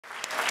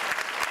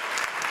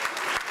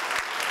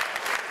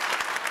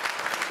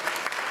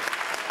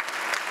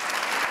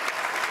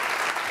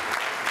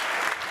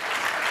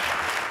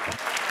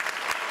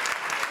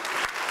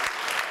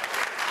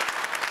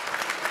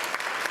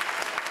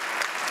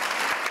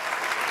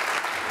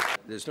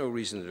there's no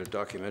reason that a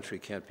documentary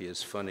can't be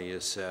as funny,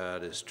 as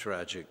sad, as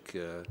tragic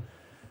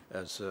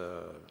as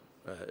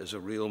a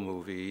real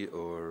movie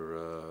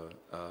or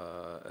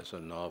as a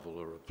novel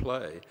or a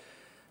play.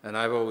 And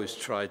I've always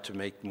tried to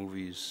make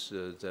movies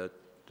that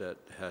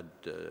had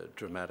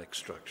dramatic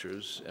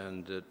structures,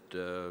 and that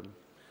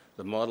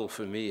the model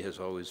for me has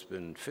always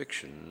been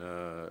fiction,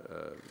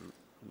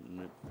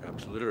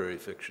 perhaps literary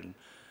fiction,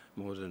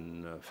 more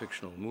than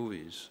fictional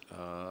movies.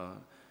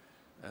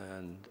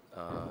 And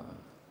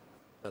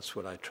that's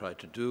what I try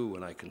to do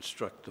when I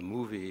construct the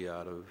movie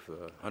out of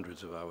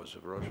hundreds of hours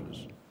of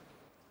rushes.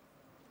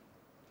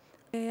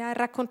 Ha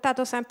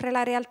raccontato sempre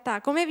la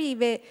realtà. Come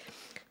vive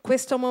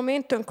questo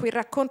momento in cui il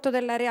racconto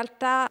della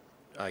realtà?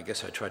 I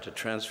guess I try to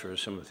transfer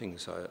some of the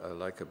things I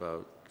like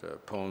about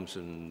poems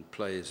and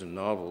plays and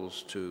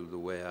novels to the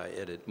way I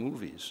edit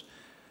movies,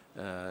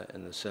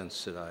 in the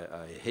sense that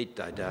I hate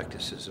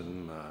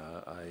didacticism.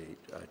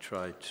 I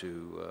try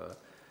to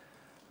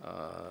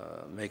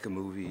make a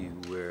movie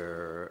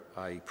where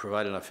I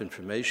provide enough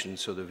information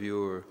so the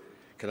viewer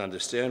can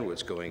understand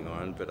what's going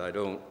on, but I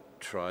don't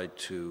try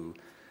to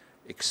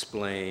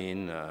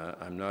explain.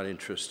 I'm not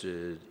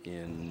interested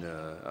in,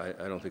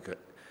 I don't think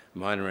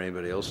mine or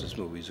anybody else's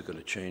movies are going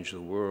to change the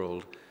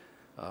world.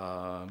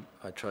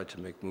 I try to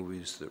make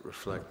movies that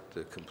reflect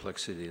the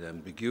complexity and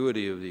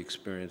ambiguity of the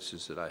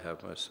experiences that I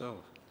have myself.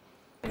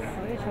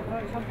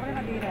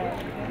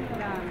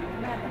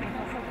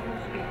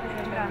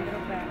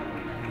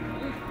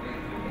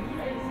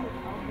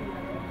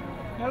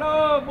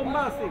 Hello,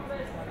 bombastic!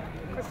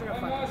 Questo che ha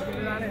fatto?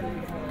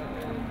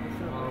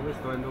 No,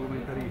 questo è un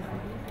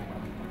documentarista.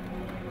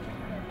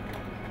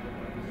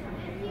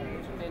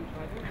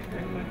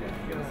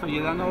 Adesso gli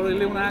danno le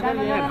Leone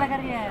alla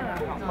Carriera.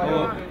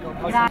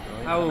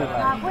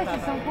 No, questi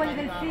sono quelli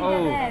del film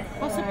adesso.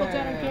 Posso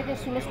poggiare un piede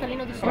sullo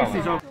scalino di sopra?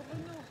 Questi sono...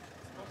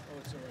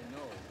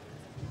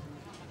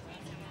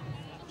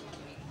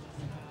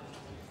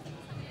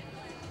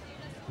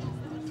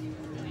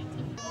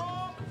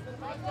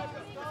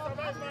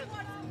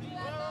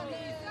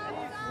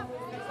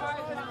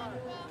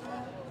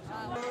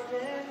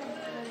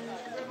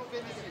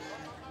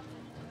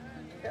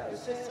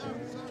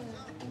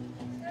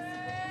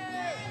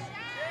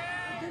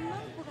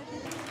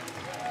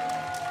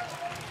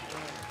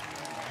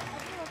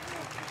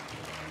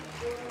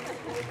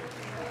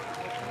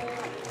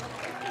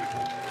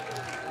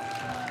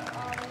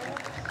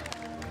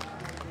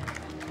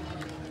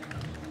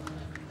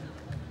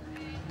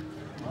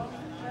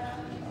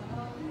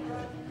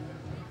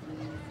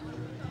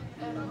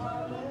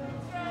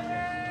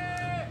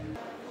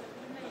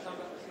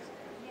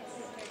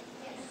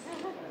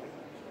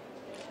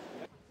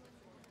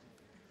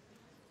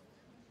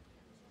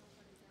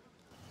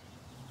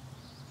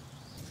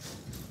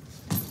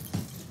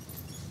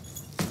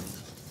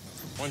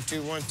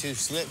 One, two,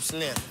 slip,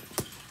 slip.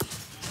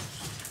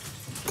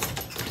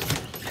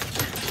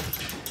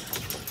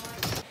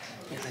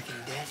 You're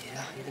looking dead, you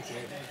know? You're looking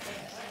dead.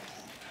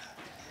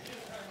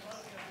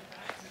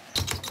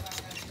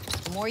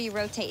 The more you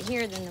rotate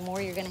here, then the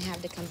more you're going to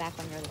have to come back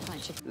on your other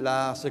punch.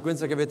 La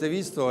sequenza che avete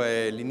visto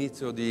è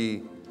l'inizio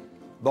di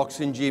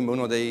Boxing Gym,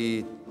 uno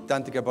dei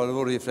tanti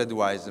capolavori di Fred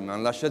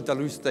Wiseman. L'ha scelta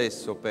lui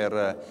stesso per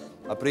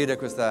aprire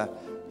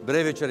questa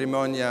breve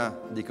cerimonia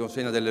di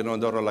consegna del Leone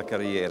d'Oro alla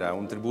Carriera,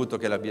 un tributo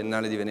che la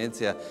Biennale di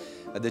Venezia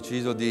ha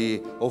deciso di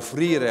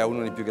offrire a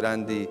uno dei più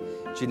grandi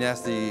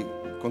cineasti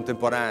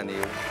contemporanei.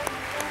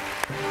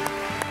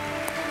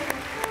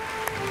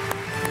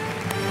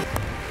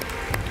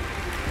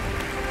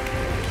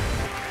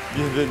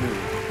 Bienvenue,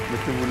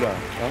 mettez-vous là,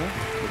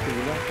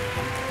 mettez-vous là.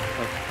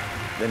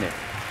 Bene.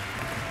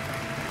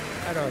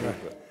 Allora,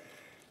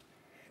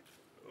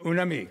 un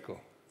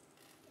amico,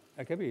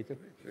 hai capito?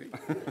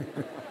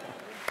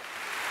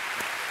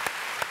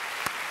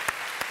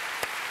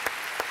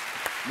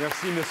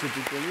 Merci, Monsieur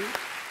Piccoli.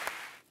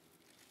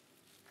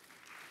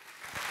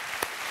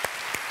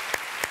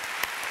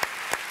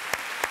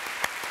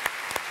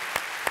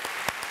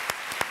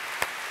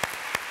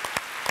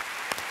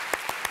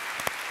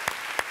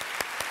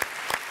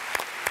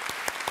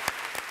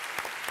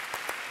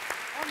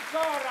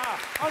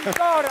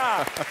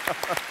 Ancora!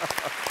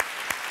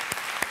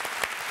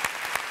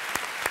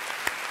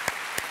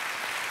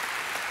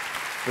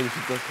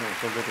 Félicitations,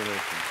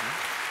 congratulations.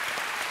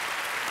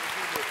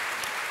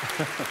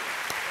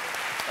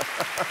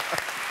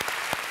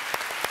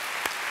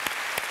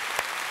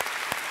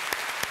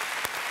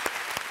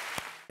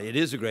 It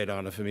is a great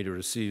honor for me to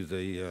receive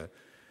the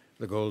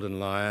Golden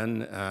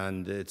Lion,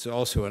 and it's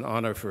also an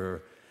honor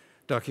for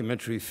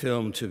documentary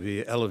film to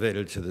be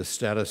elevated to the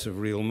status of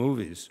real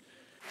movies.